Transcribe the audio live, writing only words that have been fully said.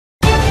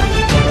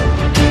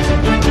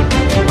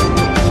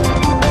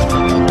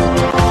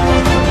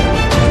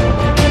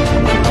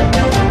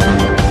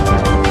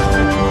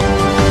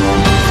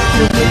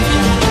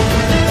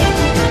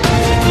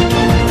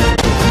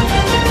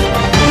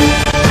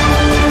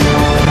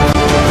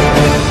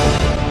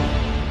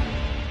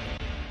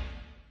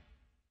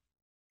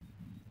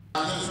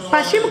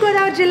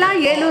తూర్పుగోదావరి జిల్లా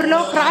ఏలూరులో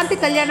క్రాంతి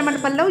కళ్యాణ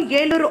మండపంలో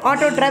ఏలూరు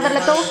ఆటో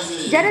డ్రైవర్లతో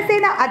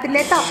జనసేన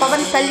అధినేత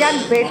పవన్ కళ్యాణ్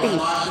భేటీ.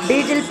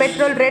 డీజిల్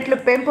పెట్రోల్ రేట్లు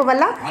పెంపు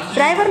వల్ల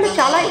డ్రైవర్లు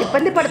చాలా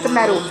ఇబ్బంది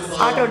పడుతున్నారు.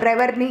 ఆటో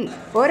డ్రైవర్ని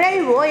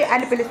ఒరేయ్ ఓయ్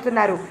అని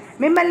పిలుస్తున్నారు.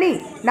 మిమ్మల్ని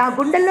నా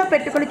గుండెల్లో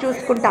పెట్టుకుని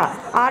చూసుకుంటా.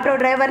 ఆటో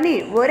డ్రైవర్ని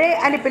ఒరే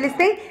అని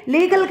పిలిస్తే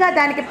లీగల్గా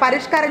దానికి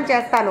పరిష్కారం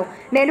చేస్తాను.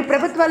 నేను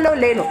ప్రభుత్వంలో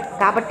లేను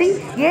కాబట్టి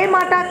ఏ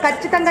మాట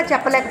ఖచ్చితంగా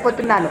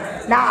చెప్పలేకపోతున్నాను.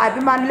 నా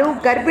అభిమానులు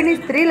గర్భిణీ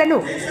స్త్రీలను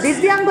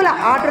దివ్యాంగుల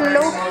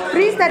ఆటోలలో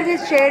ఫ్రీ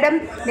సర్వీస్ చేయడం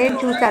నేను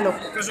చూశాను.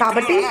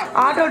 కాబట్టి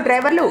ఆటో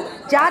డ్రైవర్లు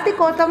జాతి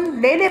కోసం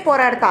నేనే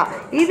పోరాడతా.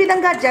 ఈ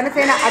విధంగా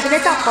జనసేన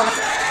అధినేత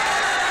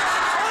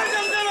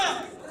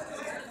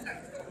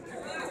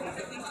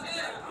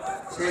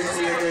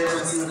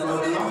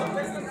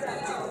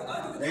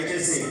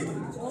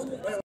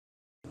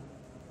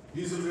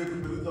డీజిల్ రేట్లు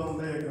పెరుగుతూ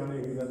ఉంటాయి కానీ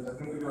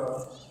తగ్గట్టుగా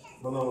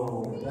మనం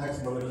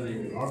ట్యాక్స్ మనకి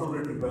ఆటో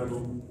రేట్లు పెరగవు.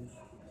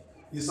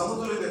 ఈ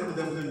సమతుల్యత ఎక్కడ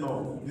దెబ్బతింటాం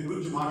దీని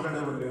గురించి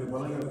మాట్లాడేవాడు లేదు,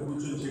 మనకి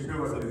కూర్చొని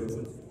చెప్పేవాడు లేదు.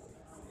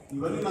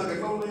 ఇవన్నీ నాకు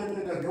ఎట్లా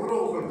ఉన్నాయంటే నాకు ఎవరో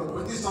ఒక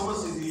ప్రతి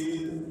సమస్య ఇది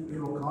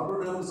నేను ఒక ఆటో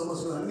డ్రైవర్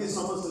సమస్య అన్ని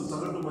సమస్యలు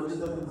సగటు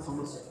మధ్యతరగతి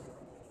సమస్య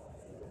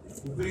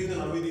విపరీత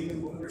అవినీతి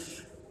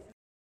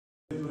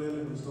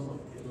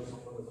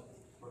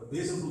మన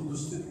దేశం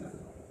దుస్థితి.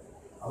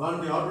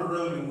 అలాంటి ఆటో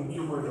డ్రైవర్కి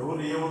ముఖ్యమైన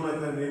ఎవరు ఏమన్నా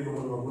కానీ నేను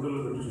మన గుండెలో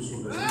పెట్టి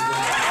చూసుకుంటాను.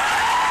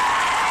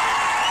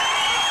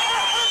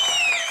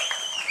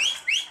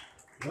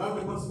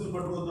 ఎలాంటి పరిస్థితులు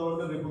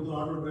పట్టుకుందామంటే రేపు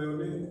ఆటో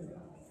డ్రైవర్ని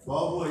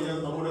బాబు అయ్యా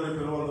తమ్ముడు అనే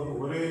పిలవాళ్ళకు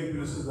ఒరే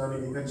పిలిస్తే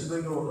దానికి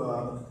ఖచ్చితంగా ఒక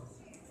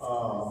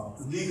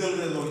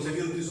లీగల్గా ఒక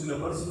చర్యలు తీసుకునే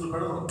పరిస్థితులు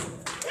పెడదాం.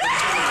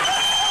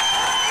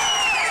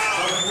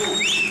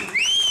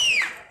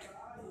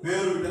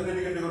 పేరు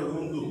వీటన్నిటికంటే కూడా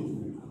ముందు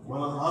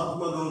మన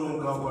ఆత్మగౌరవం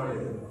కాపాడే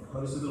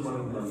పరిస్థితులు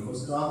మనకు ఉండాలి.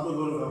 ఫస్ట్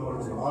ఆత్మగౌరవం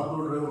కాపాడుతుంది. ఆటో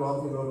డ్రైవర్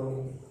ఆత్మగౌరవం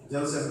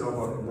జనసేన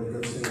కాపాడుతుంది.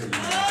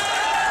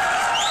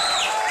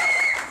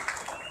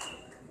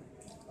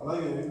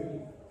 అలాగే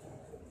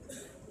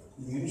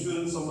ఈ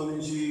ఇన్సూరెన్స్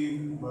సంబంధించి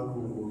మాకు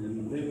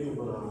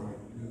మన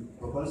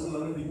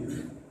పరిస్థితులన్నింటికి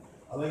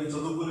అలాగే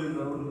చదువుకునే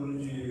డ్రైవర్ల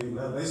గురించి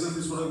లైసెన్స్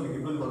తీసుకోవడానికి మీకు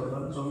ఇబ్బంది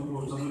పడుతున్నాను.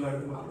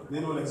 చదువులేక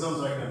నేను వాళ్ళ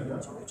ఎగ్జామ్స్ రాయడానికి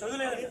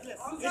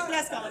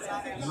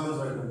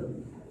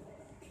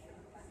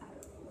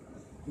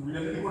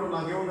వీళ్ళన్నిటి కూడా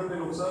నాకేమంటే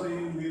ఒకసారి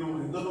మీరు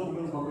ఇద్దరు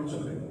ముగ్గురు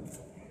పంపించండి.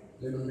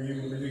 నేను మీ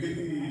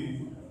దగ్గరికి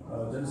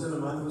జనసేన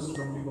మేనిఫెస్టో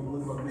కమిటీ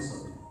కొంతమంది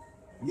పంపిస్తాను.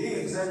 ఏ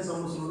ఎగ్జామ్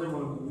సమస్యలు ఉంటే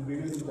మనకు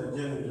దీనికి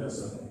అధ్యయనం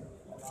చేస్తాను.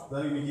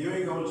 దానికి మీకు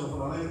ఏమేమి కావాలో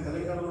చెప్పాలి. అలాగే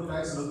తెలంగాణలో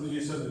ట్యాక్స్ రద్దు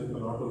చేశాను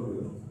నేను ఆటో మీద.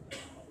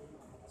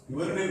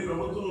 ఇవన్నీ నేను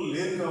ప్రభుత్వంలో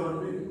లేదు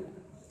కాబట్టి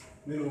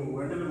నేను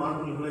వెంటనే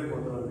మాటలు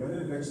ఇవ్వలేకపోతున్నాను. కానీ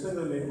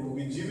ఖచ్చితంగా నేను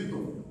మీ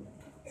జీవితం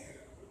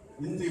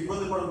ఇంత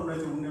ఇబ్బంది పడకుండా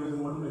అయితే ఉండే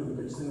విధంగా నేను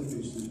ఖచ్చితంగా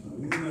తీసుకుంటాను.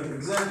 ఎందుకంటే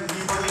ఎగ్జాక్ట్ ఈ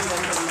పదవి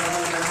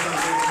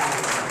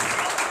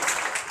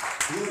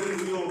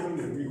మీలో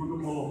ఒకటి, మీ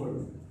కుటుంబంలో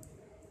ఒకటి,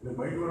 నేను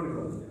బయట వాడిని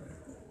కాదు.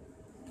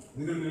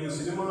 ఎందుకంటే నేను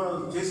సినిమా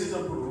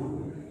చేసేటప్పుడు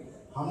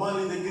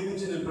హమాలి దగ్గర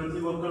నుంచి నేను ప్రతి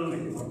ఒక్కరిని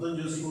అర్థం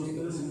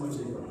చేసుకొస్తేనే సినిమా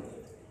చేయగలను.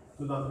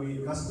 సో నాకు ఈ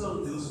కష్టాలు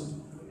తెలుసు.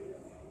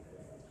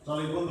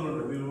 చాలా ఇబ్బందులు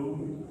ఉంటాయి. మీరు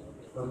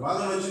నాకు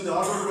బాగా నచ్చింది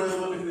ఆటో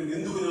డ్రైవర్లకి నేను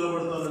ఎందుకు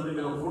నిలబడతానంటే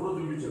నేను ఒక ఫోటో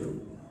చూపించాను.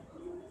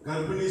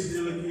 గర్భిణీ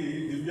స్త్రీలకి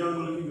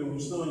దివ్యాంగులకి మేము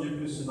ఉచితమని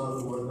చెప్పేసి నాకు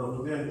నా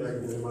హృదయాన్ని తాకి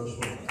నేను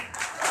మర్చిపోయాను.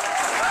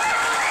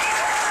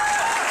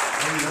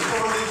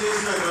 ఎంతమంది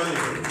చేసినా కానీ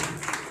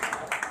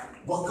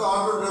ఒక్క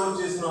ఆటో డ్రైవర్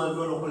చేసిన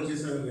అభిమానులు ఒకరు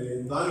చేసినా కానీ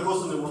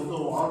దానికోసం నేను మొత్తం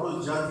ఆటో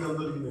జాతి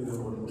అందరికీ నేను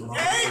నిలబడుతున్నాను.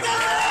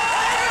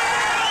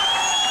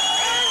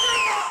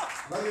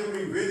 అలాగే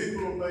మీకు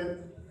వేదికలు ఉంటాయి,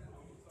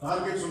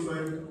 టార్గెట్స్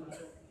ఉంటాయి.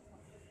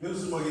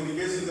 తెలుసు మాకు ఇన్ని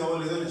కేసులు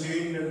కావాలి, ఏదైనా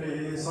చేయండి అంటే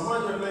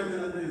సమాజం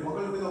ఎట్లయిపోయిందంటే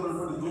ఒకరి మీద ఒకరి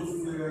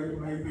దోచుకుంటే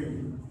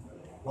అయిపోయింది.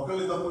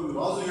 ఒకరిని తప్పు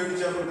రాజు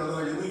ఏడిచారు కదా,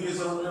 ఎందుకు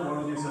చేశారంటే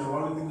వాళ్ళు చేశారు,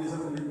 వాళ్ళు ఎందుకు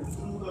చేశారు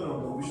తిరుగుతూనే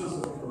ఉంటాం.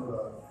 విశ్వసనీయత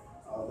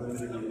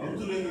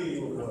అంతులేని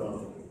ఒక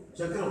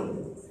చక్రం.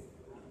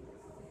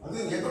 అదే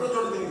ఎక్కడో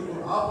చోట దీనికి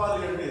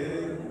ఆపాలి అంటే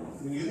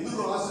నేను ఎందుకు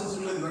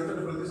ఆశించలేదు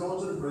వెంటనే ప్రతి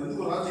సంవత్సరం ఇప్పుడు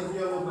ఎందుకు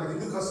రాజకీయాలు నాకు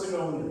ఎందుకు కష్టంగా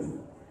ఉంది,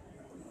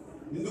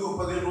 ఎందుకు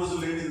 15 రోజులు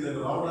లేట్ నేను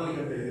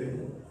రావడానికంటే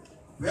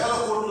వేల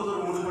కోట్లతో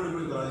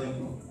ముడిపడిపోయింది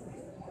రాజకీయం.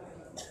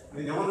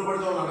 నేను ఎవరిని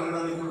పడితే వాళ్ళు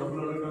అడగడానికి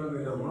డబ్బులు అడగడానికి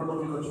నేను ఉన్న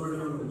డబ్బులు ఖర్చు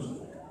పెట్టడానికి తెలుసు.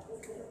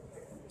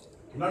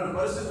 ఇలాంటి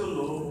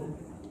పరిస్థితుల్లో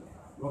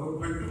ఒక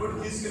పెట్టుబడి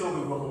తీసుకుని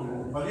ఒక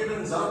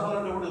పర్యటన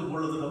జరపాలంటే కూడా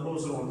బోళ్ళతో డబ్బు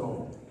అవసరం ఉంటాం.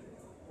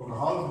 ఒక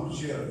హాల్ బుక్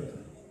చేయాలి,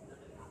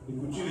 ఈ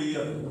కుర్చీలు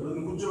వేయాలి,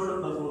 కూర్చోవడం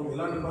డబ్బు.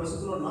 ఇలాంటి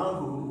పరిస్థితుల్లో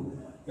నాకు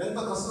ఎంత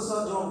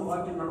కష్టసాధ్యం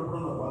పార్టీ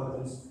నడపడం నాకు బాగా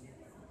తెలుసు.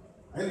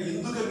 ఆయన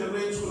ఎందుకు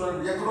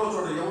నిర్ణయించుకున్నారంటే ఎక్కడో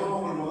చోట ఎవరో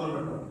ఒకరు మొదలు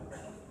పెట్టారు.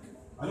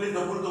 అన్ని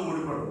డబ్బులతో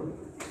ముడిపడరు,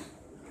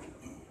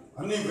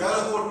 అన్ని వేల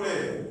కోట్లే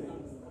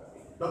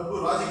డబ్బు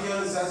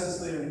రాజకీయాలు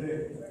శాసిస్తాయంటే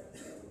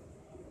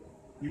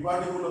ఈ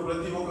పార్టీకి ఉన్న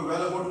ప్రతి ఒక్క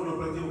వేల కోట్లు ఉన్న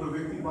ప్రతి ఒక్క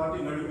వ్యక్తి పార్టీ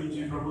నడిపించి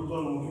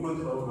ప్రభుత్వంలో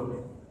ముఖ్యమంత్రి అవ్వగలరు.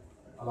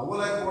 అలా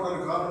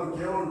అవ్వలేకపోవడానికి కారణం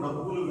కేవలం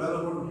డబ్బులు వేల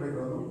కోట్లే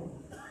కాదు,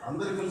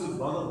 అందరికీ కలిసి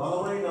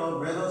బలమైన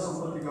మేధా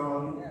సంపత్తి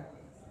కావాలి,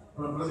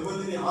 10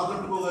 మందిని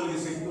ఆకట్టుకోగలిగే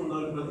శక్తి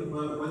ఉండాలి,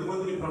 10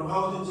 మందిని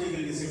ప్రభావితం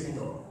చేయగలిగే శక్తి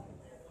కావాలి.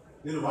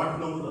 నేను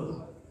వాటిని నమ్ముతాను.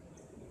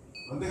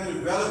 అంతేగాని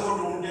వేల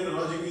కోట్లు ఉంటేనే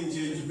రాజకీయం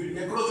చేయొచ్చు. వీటికి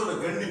ఎక్కడో చోట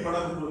గండి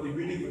పడకపోతే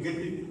వీటికి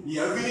గట్టి ఈ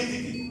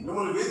అవినీతికి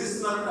మిమ్మల్ని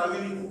వేధిస్తున్నారంటే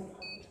అవినీతి,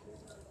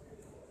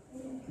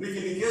 మీకు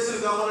ఇన్ని కేసులు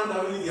కావాలంటే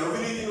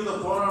అవినీతి మీద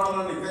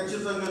పోరాడాలని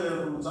ఖచ్చితంగా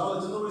నేను చాలా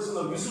చిన్న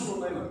వయసులో విసుగు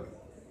ఉన్నాయి నాకు.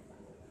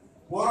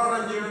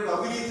 పోరాటం చేయడానికి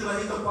అవినీతి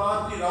రహిత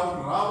పార్టీ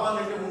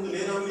రావాలంటే ముందు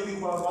నేను అవినీతికి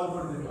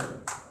పాల్పడుతున్నాను.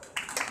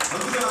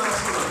 అందుకే నాకు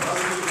వస్తున్నాను.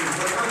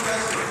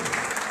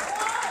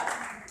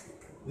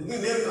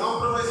 ఎందుకు నేను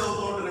కాంప్రమైజ్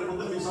అవుతూ ఉంటాను. రేపు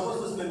పొద్దున మీ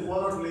సమస్య నేను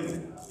పోరాడలేదు,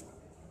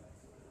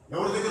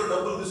 ఎవరి దగ్గర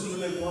డబ్బులు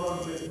తీసుకుని నేను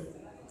పోరాడలేదు.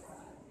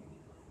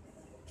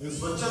 నేను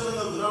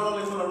స్వచ్ఛందంగా విరాళాలు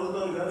ఏమని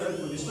అడుగుతాను కానీ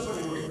అది ఇష్టపడి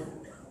ఇవ్వలేదు.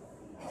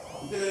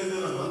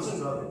 అంతేగాని నాకు మంచం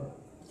కాదు.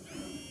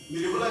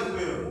 మీరు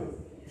ఇవ్వలేకపోయారు.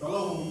 తల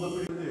ముద్ద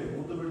పెడితే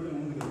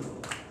ముందుకు వెళ్తాం.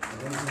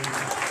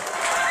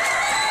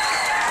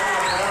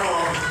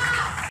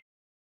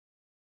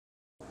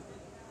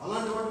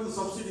 అలాంటి వాటికి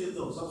సబ్సిడీ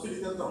ఇద్దాం, సబ్సిడీ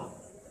తెద్దాం.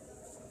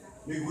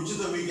 మీకు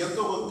ఉచితం, మీకు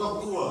ఎంతో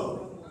తక్కువ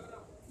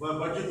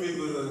బడ్జెట్,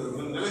 మీకు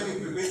నెలకి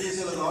పే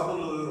చేసేలాగా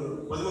ఆటోలు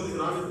 10 మందికి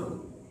రానిద్దాం,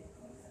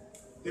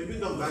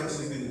 తెప్పిద్దాం బ్యాంక్స్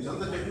దగ్గర నుంచి.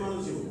 అంత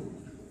టెక్నాలజీ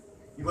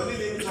ఇవన్నీ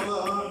నేను చాలా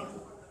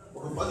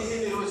ఒక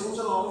 15-20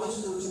 సంవత్సరాలు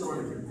ఆలోచించి వచ్చిన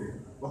వాడికి.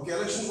 ఒక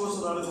ఎలక్షన్ కోసం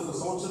రాలేదు, ఒక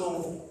సంవత్సరం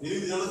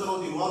 8 నెలల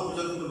తర్వాత ఈ మార్పు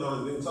జరుగుతుంది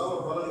రాలేదు. నేను చాలా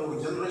బలంగా ఒక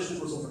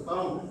జనరేషన్ కోసం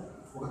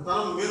ఒక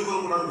తరం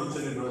మేలుకొల్పడానికి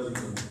వచ్చాను నేను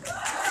రాజకీయం.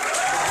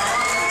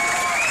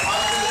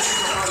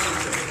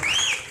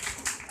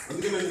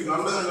 అందుకే నేను మీకు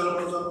అండగా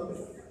నిలబడతాను.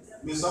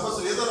 మీ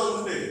సమస్యలు ఏదైనా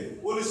ఉంటే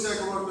పోలీస్ శాఖ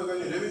వాటితో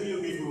కానీ, రెవెన్యూ,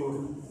 మీకు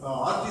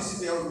ఆర్టీసీ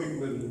మీకు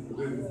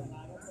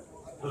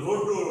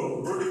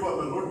రోడ్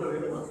డిపార్ట్మెంట్,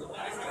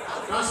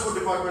 ట్రాన్స్పోర్ట్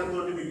డిపార్ట్మెంట్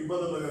తోటి మీకు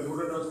ఇబ్బంది ఉన్నా కానీ,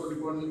 రోడ్ ట్రాన్స్పోర్ట్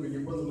డిపార్ట్మెంట్ మీకు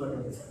ఇబ్బంది ఉన్నా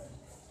కానీ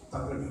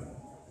తగ్గండి.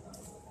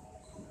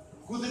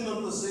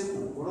 కుదిరినంతసేపు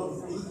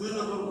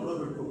కుదిరినంత గొడవ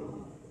పెట్టుకోవాలి,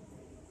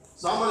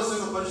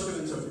 సామరస్యంగా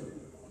పరిష్కరించాలి.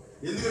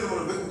 ఎందుకంటే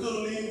మన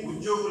వ్యక్తుల్ని,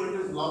 ఉద్యోగులు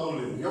అంటే లాభం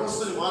లేదు.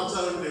 వ్యవస్థని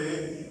మార్చాలంటే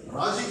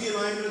రాజకీయ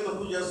నాయకులే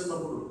తప్పు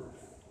చేస్తున్నప్పుడు,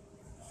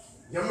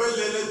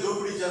 ఎమ్మెల్యేలే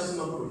దోపిడీ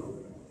చేస్తున్నప్పుడు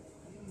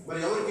మరి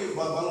ఎవరికి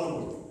బలం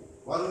ఉంటుంది?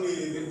 వారిని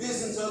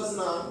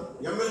నిర్దేశించాల్సిన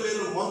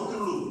ఎమ్మెల్యేలు,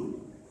 మంత్రులు,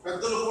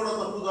 పెద్దలు కూడా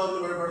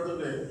తప్పుదారులు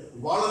వెడబడుతుంటే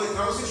వాళ్ళని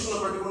క్రమశిక్షణలో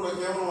పెట్టుకున్న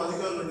కేవలం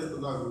అధికారులు అంటే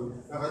నాకు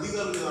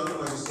అధికారులు అంటే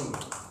నాకు ఇష్టం.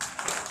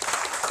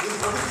 నేను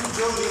ప్రభుత్వ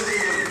ఉద్యోగులు ఏం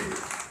చేయాలి?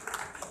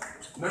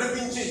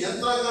 నడిపించే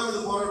యంత్రాంగం మీద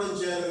పోరాటం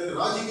చేయాలి కానీ,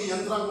 రాజకీయ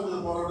యంత్రాంగం మీద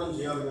పోరాటం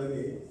చేయాలి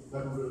కానీ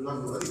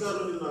నాకు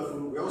అధికారుల మీద, నాకు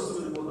వ్యవస్థ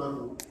మీద కూడా,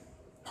 నాకు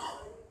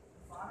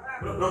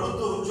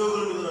ప్రభుత్వ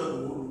ఉద్యోగుల మీద నాకు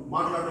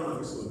మాట్లాడడం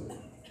నాకు ఇష్టం.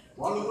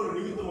 వాళ్ళు కూడా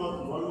నిమిత్తం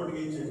మాత్రం వాళ్ళు మటుకు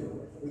ఏం చేయలేదు.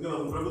 ఇంకా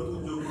నాకు ప్రభుత్వ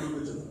ఉద్యోగులు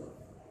వచ్చారు.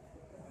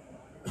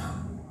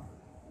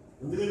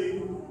 అందుకని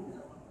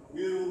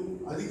మీరు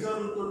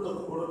అధికారులతో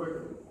తప్పు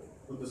గొడవపెట్టండి.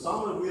 కొంత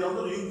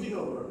మీరందరూ యుక్తిగా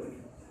ఉండండి,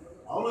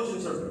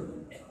 ఆలోచించండి.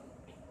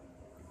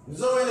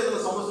 నిజమైన ఏదైనా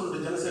సమస్యలు ఉంటే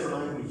జనసేన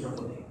నాయకులు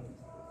చెప్పండి.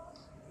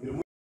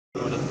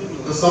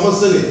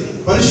 సమస్యని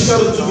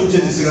పరిష్కారం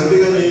చూపించే దిశగా,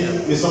 అంతేగాని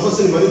మీ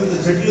సమస్యని మరింత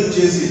జటిలం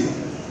చేసి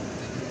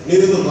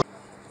నేనేదో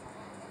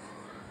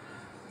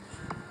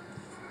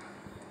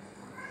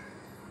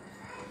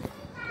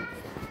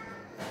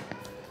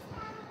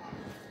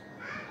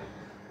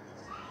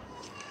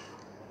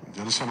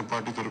జనసేన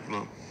పార్టీ తరఫున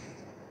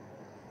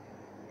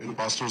నేను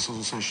పాస్టర్స్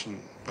అసోసియేషన్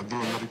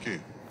పెద్దలందరికీ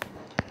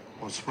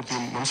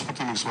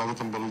మనస్ఫూర్తి మీకు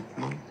స్వాగతం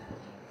పలుకుతున్నాను.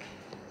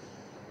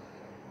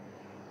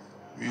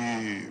 ఈ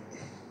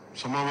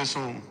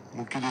సమావేశం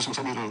ముఖ్య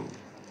ఉద్దేశం మీరు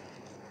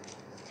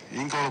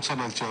ఏం కావాలి ఒకసారి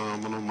నాకు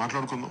మనం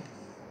మాట్లాడుకుందాం.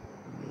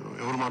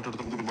 ఎవరు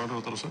మాట్లాడతారు? మీరు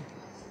మాట్లాడతారు సార్.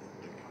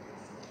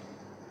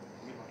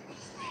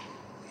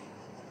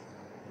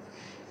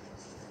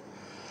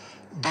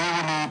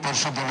 దేవుని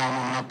పరిశుద్ధ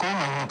నామమునకు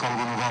మహిమ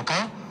కలుగును గాక.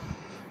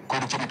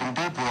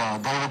 కొడుచున్నటువంటి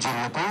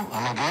దైవజనులకు,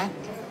 అలాగే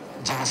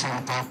జనసేన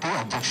పార్టీ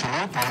అధ్యక్షులు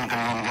పవన్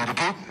కళ్యాణ్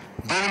గారికి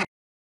దేవుని